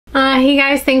Hey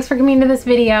guys, thanks for coming to this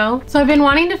video. So I've been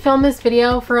wanting to film this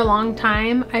video for a long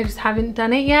time. I just haven't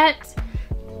done it yet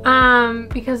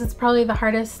because it's probably the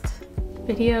hardest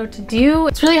video to do.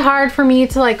 It's really hard for me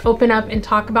to like open up and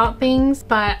talk about things,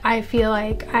 but I feel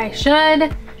like I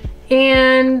should.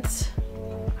 And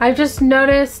I've just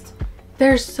noticed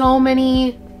there's so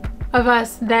many of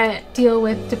us that deal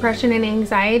with depression and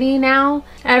anxiety now.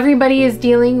 Everybody is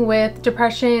dealing with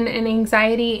depression and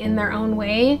anxiety in their own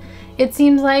way, it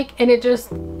seems like, and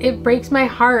it breaks my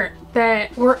heart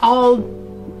that we're all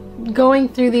going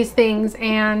through these things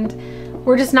and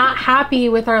we're just not happy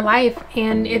with our life,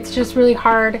 and it's just really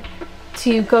hard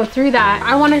to go through that.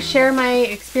 I want to share my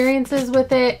experiences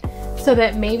with it so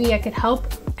that maybe I could help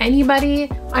anybody.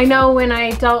 I know when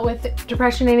I dealt with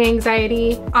depression and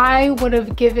anxiety, I would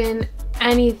have given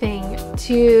anything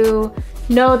to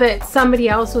know that somebody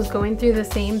else was going through the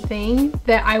same thing,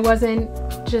 that I wasn't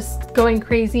just going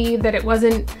crazy, that it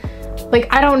wasn't like,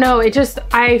 I don't know,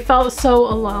 I felt so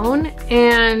alone.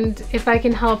 And if I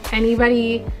can help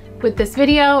anybody with this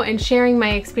video and sharing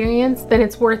my experience, then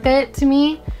it's worth it to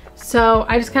me. So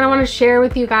I just kind of want to share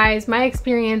with you guys my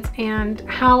experience and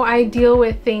how I deal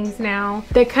with things now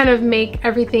that kind of make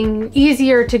everything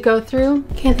easier to go through.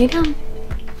 Okay, lay down.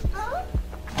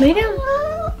 Lay down.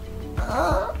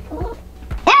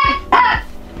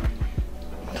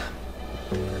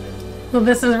 Well,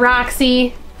 this is Roxy,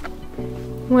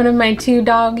 one of my two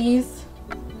doggies.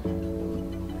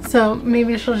 So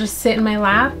maybe she'll just sit in my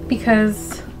lap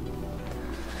because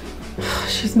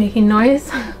she's making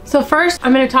noise. So first,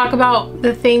 I'm going to talk about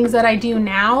the things that I do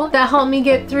now that help me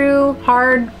get through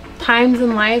hard times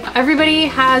in life. Everybody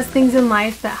has things in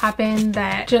life that happen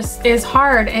that just is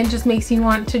hard and just makes you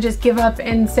want to just give up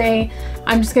and say,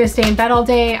 I'm just going to stay in bed all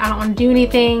day. I don't want to do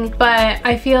anything. But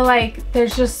I feel like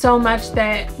there's just so much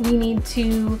that we need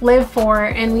to live for,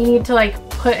 and we need to like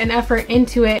put an effort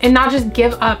into it and not just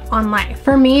give up on life.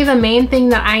 For me, the main thing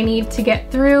that I need to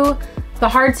get through the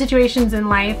hard situations in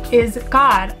life is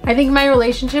God. I think my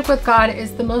relationship with God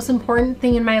is the most important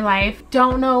thing in my life.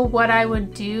 Don't know what I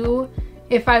would do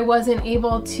if I wasn't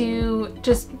able to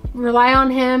just rely on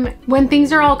Him. When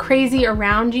things are all crazy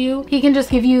around you, He can just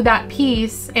give you that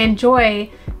peace and joy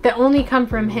that only come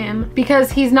from Him,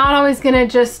 because He's not always gonna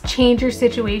just change your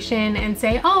situation and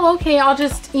say, oh, okay, I'll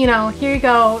just, you know, here you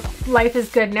go, life is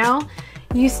good now.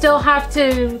 You still have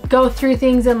to go through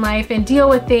things in life and deal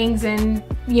with things and,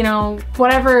 you know,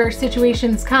 whatever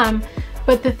situations come.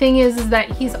 But the thing is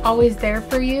that He's always there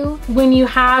for you. When you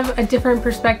have a different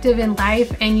perspective in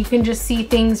life and you can just see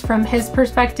things from His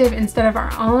perspective instead of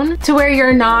our own, to where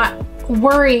you're not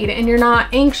worried and you're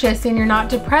not anxious and you're not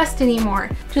depressed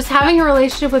anymore. Just having a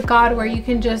relationship with God where you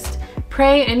can just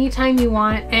pray anytime you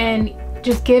want and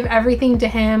just give everything to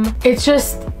Him.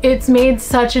 It's made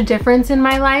such a difference in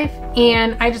my life,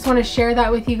 and I just want to share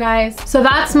that with you guys. So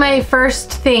that's my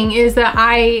first thing, is that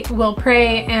I will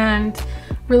pray and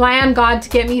rely on God to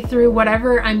get me through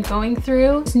whatever I'm going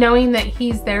through, just knowing that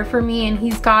He's there for me and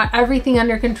He's got everything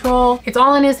under control. It's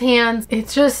all in His hands.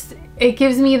 It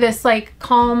gives me this like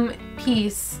calm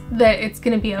peace that it's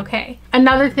gonna be okay.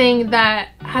 Another thing that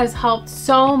has helped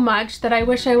so much that I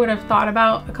wish I would have thought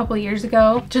about a couple years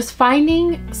ago, just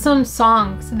finding some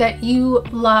songs that you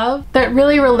love that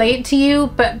really relate to you,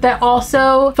 but that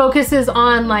also focuses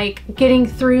on like getting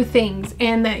through things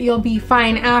and that you'll be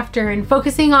fine after, and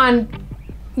focusing on,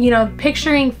 you know,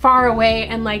 picturing far away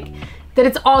and like that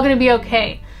it's all gonna be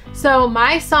okay. So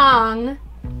my song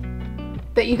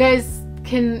that you guys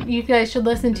should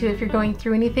listen to if you're going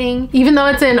through anything, even though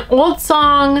it's an old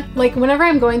song, like whenever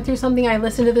I'm going through something, I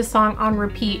listen to this song on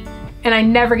repeat and I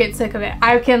never get sick of it.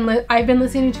 I've been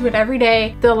listening to it every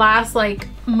day the last like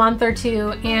month or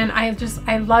two, and I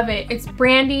love it. It's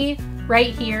Brandy,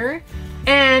 Right Here,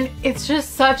 and it's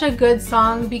just such a good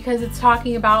song because it's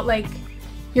talking about like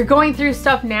you're going through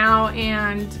stuff now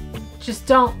and just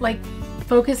don't like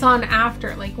focus on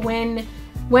after, like when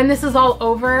this is all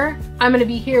over, I'm gonna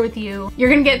be here with you. You're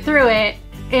gonna get through it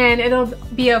and it'll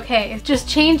be okay. It's just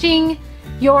changing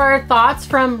your thoughts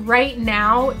from right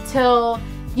now till,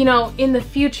 you know, in the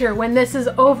future, when this is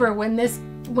over,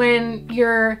 when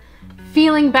you're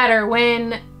feeling better,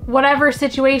 when whatever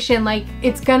situation, like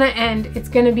it's gonna end, it's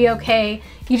gonna be okay.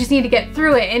 You just need to get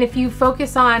through it. And if you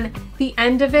focus on the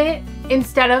end of it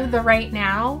instead of the right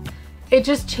now, it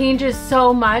just changes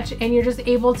so much and you're just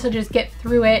able to just get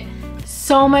through it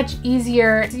so much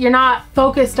easier. You're not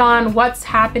focused on what's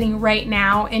happening right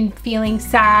now and feeling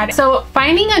sad. So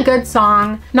finding a good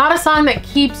song, not a song that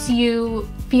keeps you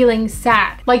feeling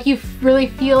sad, like you really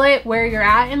feel it where you're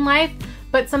at in life,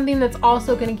 but something that's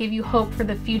also going to give you hope for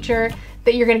the future,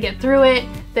 that you're going to get through it,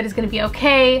 that is going to be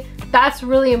okay, that's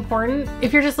really important.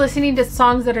 If you're just listening to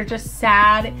songs that are just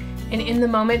sad and in the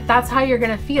moment, that's how you're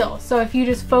gonna feel. So if you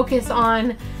just focus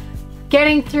on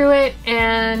getting through it,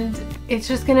 and it's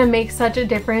just gonna make such a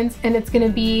difference, and it's gonna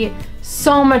be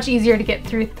so much easier to get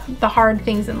through the hard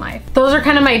things in life. Those are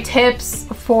kind of my tips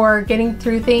for getting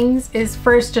through things, is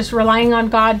first just relying on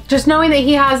God, just knowing that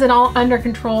He has it all under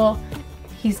control.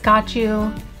 He's got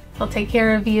you, He'll take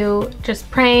care of you, just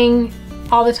praying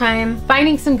all the time,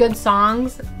 finding some good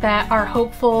songs that are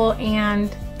hopeful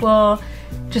and will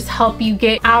just help you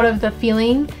get out of the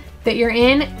feeling that you're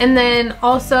in, and then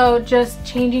also just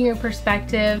changing your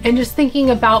perspective and just thinking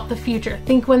about the future.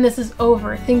 Think when this is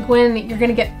over, think when you're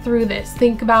gonna get through this,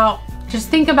 think about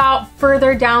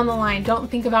further down the line,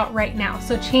 don't think about right now.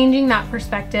 So changing that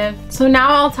perspective. So now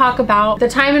I'll talk about the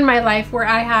time in my life where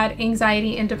I had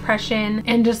anxiety and depression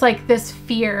and just like this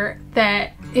fear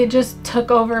that it just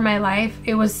took over my life.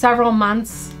 It was several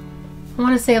months. I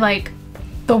wanna say like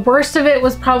the worst of it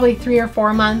was probably 3 or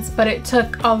 4 months, but it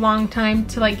took a long time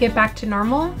to like get back to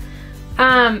normal.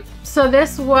 So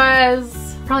this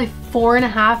was probably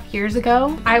 4.5 years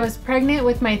ago. I was pregnant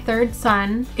with my 3rd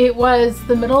son. It was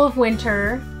the middle of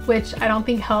winter, which I don't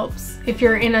think helps if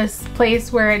you're in a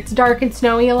place where it's dark and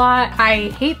snowy a lot. I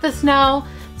hate the snow.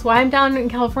 That's why I'm down in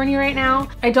California right now.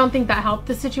 I don't think that helped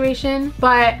the situation,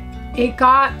 but it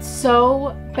got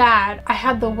so bad. I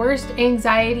had the worst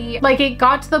anxiety. Like, it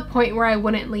got to the point where I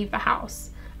wouldn't leave the house.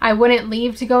 I wouldn't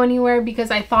leave to go anywhere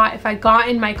because I thought if I got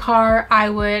in my car, I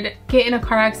would get in a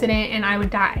car accident and I would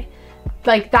die.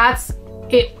 Like, that's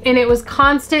it. And it was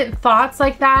constant thoughts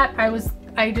like that.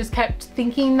 I just kept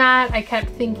thinking that. I kept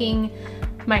thinking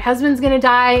my husband's gonna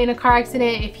die in a car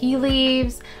accident if he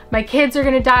leaves. My kids are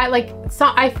gonna die. Like,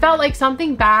 so I felt like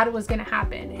something bad was gonna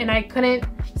happen, and I couldn't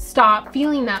stop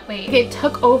feeling that way. It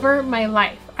took over my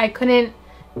life. I couldn't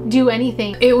do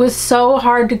anything. It was so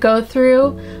hard to go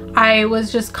through. I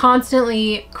was just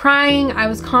constantly crying. I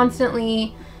was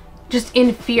constantly just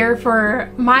in fear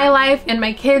for my life and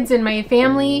my kids and my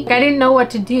family. I didn't know what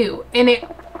to do, and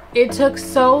it took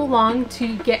so long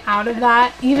to get out of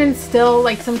that. Even still,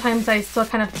 like, sometimes I still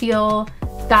kind of feel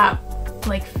that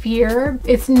like fear.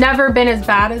 It's never been as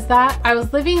bad as that. I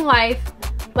was living life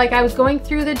like I was going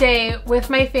through the day with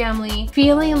my family,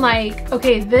 feeling like,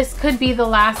 okay, this could be the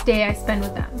last day I spend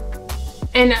with them.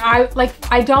 And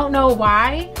I don't know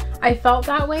why I felt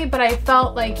that way, but I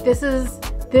felt like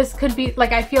this could be,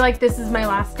 like, I feel like this is my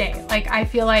last day. Like, I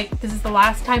feel like this is the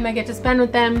last time I get to spend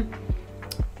with them.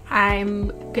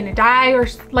 I'm gonna die, or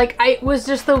like, it was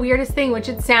just the weirdest thing, which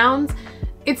it sounds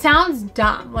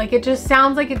dumb. Like, it just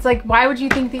sounds like, it's like, why would you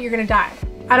think that you're gonna die?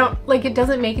 It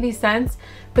doesn't make any sense,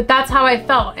 but that's how I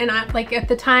felt. And like, at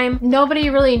the time, nobody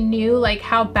really knew like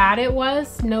how bad it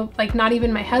was. No, like, not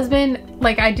even my husband.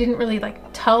 Like, I didn't really like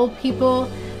tell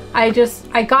people. I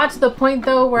got to the point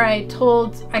though where I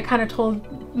kind of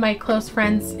told my close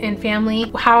friends and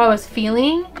family how I was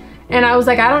feeling. And I was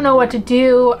like, I don't know what to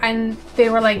do. And they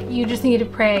were like, you just need to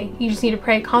pray. You just need to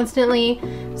pray constantly.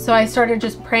 So I started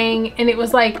just praying, and it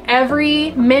was like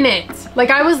every minute, like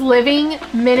I was living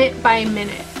minute by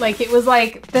minute. Like, it was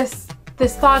like this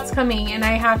thought's coming, and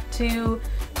I have to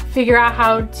figure out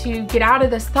how to get out of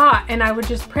this thought, and I would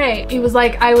just pray. It was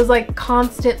like I was like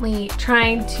constantly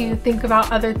trying to think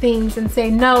about other things and say,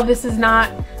 no, this is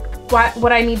not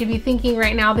what I need to be thinking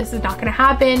right now. This is not gonna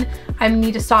happen. I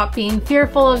need to stop being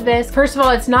fearful of this. First of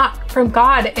all, it's not from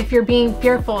God if you're being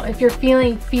fearful. If you're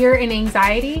feeling fear and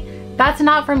anxiety, that's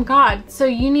not from God. So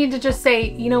you need to just say,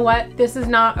 you know what, this is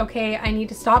not okay. I need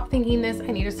to stop thinking this. I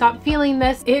need to stop feeling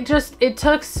this. It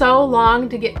took so long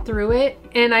to get through it.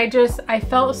 And I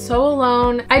felt so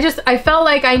alone. I felt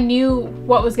like I knew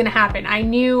what was gonna happen. I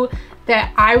knew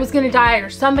that I was gonna die, or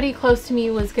somebody close to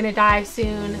me was gonna die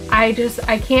soon. I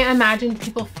can't imagine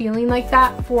people feeling like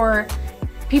that. For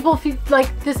people feel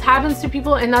like this happens to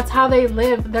people, and that's how they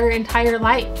live their entire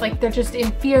life. Like, they're just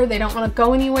in fear. They don't want to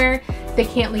go anywhere. They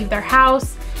can't leave their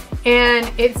house, and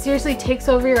it seriously takes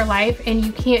over your life, and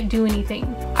you can't do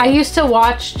anything. I used to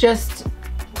watch just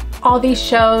all these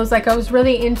shows. Like, I was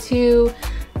really into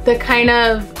the kind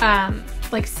of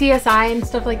like CSI and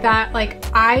stuff like that. Like,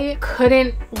 I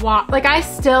couldn't watch, like, I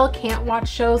still can't watch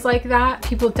shows like that,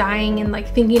 people dying and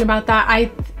like thinking about that.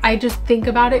 I just think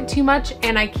about it too much,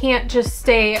 and I can't just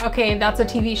say, okay, that's a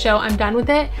TV show, I'm done with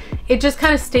it. It just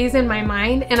kind of stays in my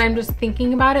mind, and I'm just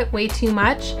thinking about it way too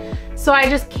much. So I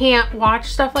just can't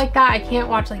watch stuff like that. I can't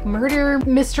watch like murder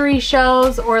mystery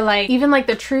shows, or like even like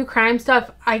the true crime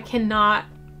stuff. I cannot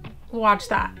watch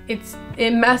that.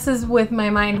 It messes with my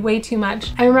mind way too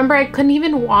much. I remember I couldn't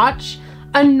even watch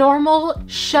a normal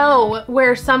show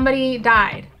where somebody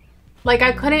died. Like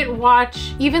I couldn't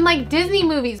watch even like Disney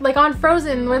movies, like on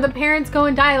Frozen where the parents go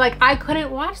and die. Like I couldn't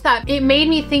watch that. It made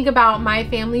me think about my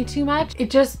family too much.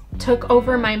 It just took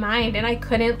over my mind and I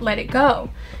couldn't let it go.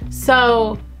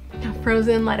 So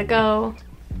Frozen, let it go.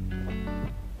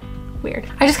 Weird.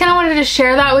 I just kind of wanted to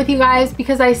share that with you guys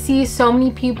because I see so many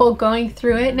people going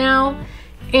through it now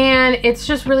and it's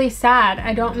just really sad.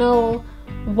 I don't know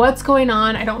what's going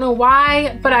on. I don't know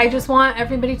why, but I just want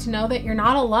everybody to know that you're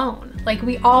not alone. Like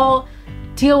we all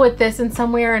deal with this in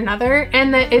some way or another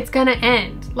and that it's gonna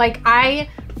end. Like I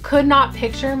could not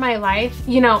picture my life,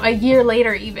 you know, a year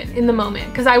later even in the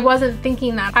moment because I wasn't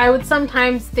thinking that. I would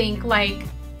sometimes think like,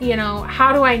 you know,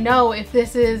 how do I know if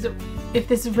this is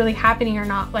really happening or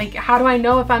not? Like, how do I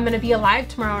know if I'm gonna be alive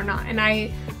tomorrow or not? And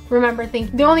I remember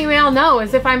thinking, the only way I'll know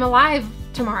is if I'm alive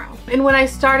tomorrow. And when I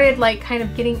started like kind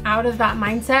of getting out of that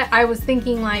mindset, I was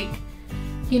thinking like,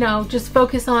 you know, just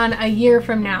focus on a year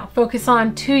from now, focus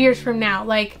on 2 years from now.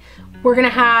 Like we're gonna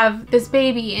have this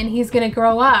baby and he's gonna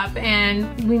grow up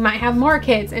and we might have more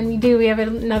kids, and we have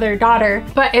another daughter.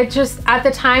 But it just, at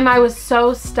the time I was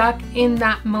so stuck in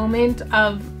that moment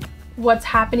of what's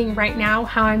happening right now,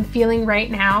 how I'm feeling right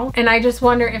now. And I just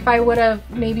wonder if I would have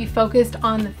maybe focused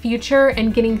on the future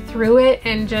and getting through it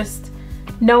and just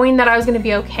knowing that I was gonna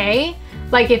be okay.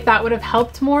 Like if that would have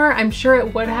helped more, I'm sure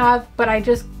it would have, but I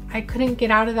couldn't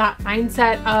get out of that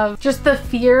mindset of just the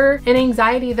fear and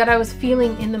anxiety that I was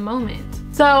feeling in the moment.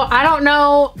 So I don't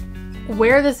know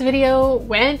where this video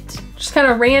went, just kind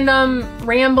of random,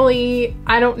 rambly,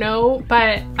 I don't know,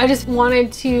 but I just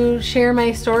wanted to share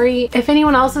my story. If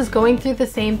anyone else is going through the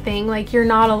same thing, like you're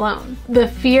not alone. The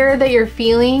fear that you're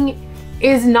feeling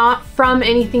is not from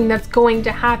anything that's going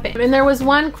to happen. And there was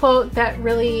one quote that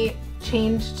really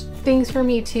changed things for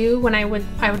me too when I would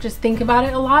just think about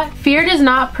it a lot. Fear does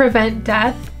not prevent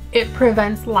death, it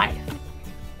prevents life.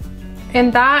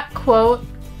 And that quote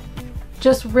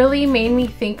just really made me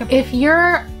think, if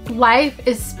your life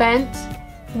is spent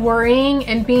worrying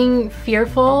and being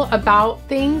fearful about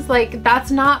things, like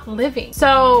that's not living.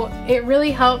 So it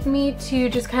really helped me to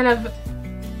just kind of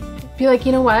be like,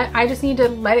 you know what, I just need to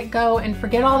let it go and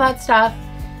forget all that stuff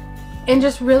and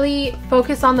just really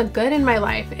focus on the good in my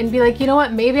life and be like, you know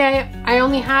what, maybe I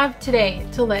only have today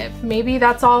to live. Maybe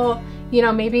that's all, you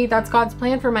know, maybe that's God's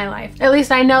plan for my life. At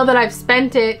least I know that I've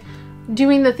spent it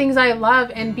doing the things I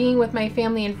love and being with my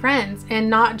family and friends and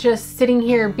not just sitting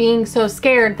here being so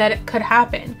scared that it could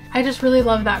happen. I just really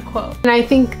love that quote. And I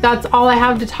think that's all I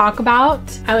have to talk about,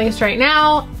 at least right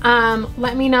now.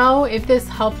 Let me know if this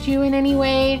helped you in any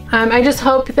way. I just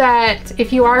hope that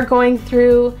if you are going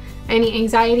through any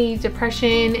anxiety,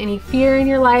 depression, any fear in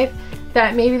your life,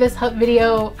 that maybe this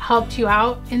video helped you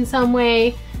out in some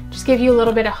way, just gave you a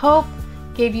little bit of hope,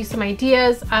 gave you some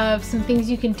ideas of some things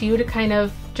you can do to kind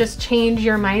of just change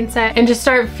your mindset and just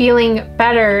start feeling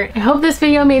better. I hope this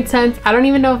video made sense. I don't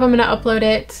even know if I'm gonna upload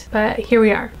it, but here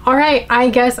we are. All right, I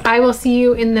guess I will see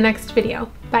you in the next video.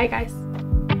 Bye guys.